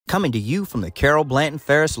Coming to you from the Carol Blanton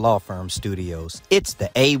Ferris Law Firm studios, it's the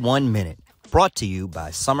A1 Minute, brought to you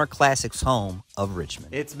by Summer Classics home of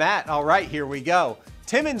Richmond. It's Matt. All right, here we go.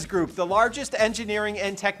 Timmons Group, the largest engineering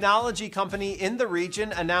and technology company in the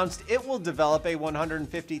region, announced it will develop a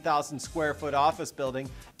 150,000 square foot office building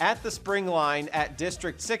at the Spring Line at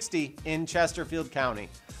District 60 in Chesterfield County.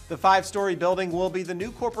 The 5-story building will be the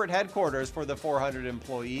new corporate headquarters for the 400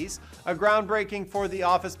 employees. A groundbreaking for the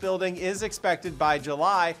office building is expected by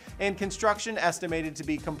July, and construction estimated to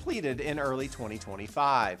be completed in early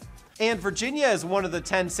 2025. And Virginia is one of the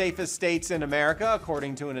 10 safest states in America,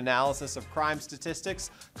 according to an analysis of crime statistics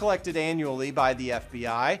collected annually by the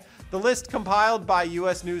FBI. The list, compiled by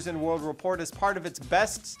U.S. News & World Report as part of its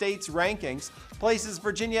best states rankings, places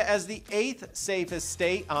Virginia as the 8th safest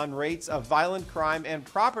state on rates of violent crime and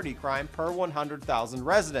property crime per 100,000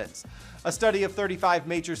 residents. A study of 35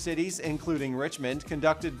 major cities, including Richmond,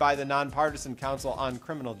 conducted by the Nonpartisan Council on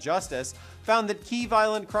Criminal Justice, found that key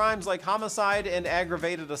violent crimes like homicide and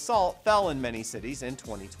aggravated assault fell in many cities in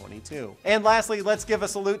 2022. And lastly, let's give a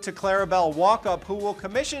salute to Clarabelle Walkup, who will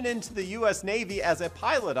commission into the U.S. Navy as a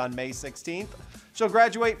pilot on May 16th. She'll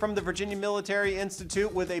graduate from the Virginia Military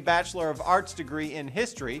Institute with a Bachelor of Arts degree in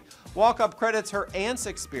history. Walkup credits her aunt's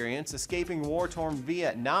experience escaping war-torn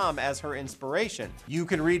Vietnam as her inspiration. You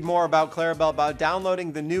can read more about Clarabelle by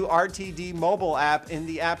downloading the new RTD mobile app in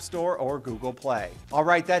the App Store or Google Play. All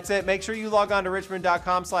right, that's it. Make sure you log on to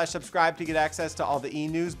richmond.com/subscribe to get access to all the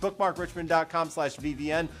e-news. Bookmark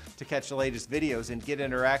richmond.com/VVN to catch the latest videos, and get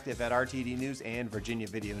interactive at RTD News and Virginia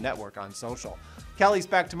Video Network on social. Kelly's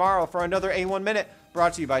back tomorrow for another A1 Minute,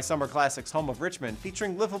 brought to you by Summer Classics home of Richmond,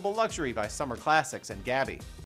 featuring livable luxury by Summer Classics and Gabby.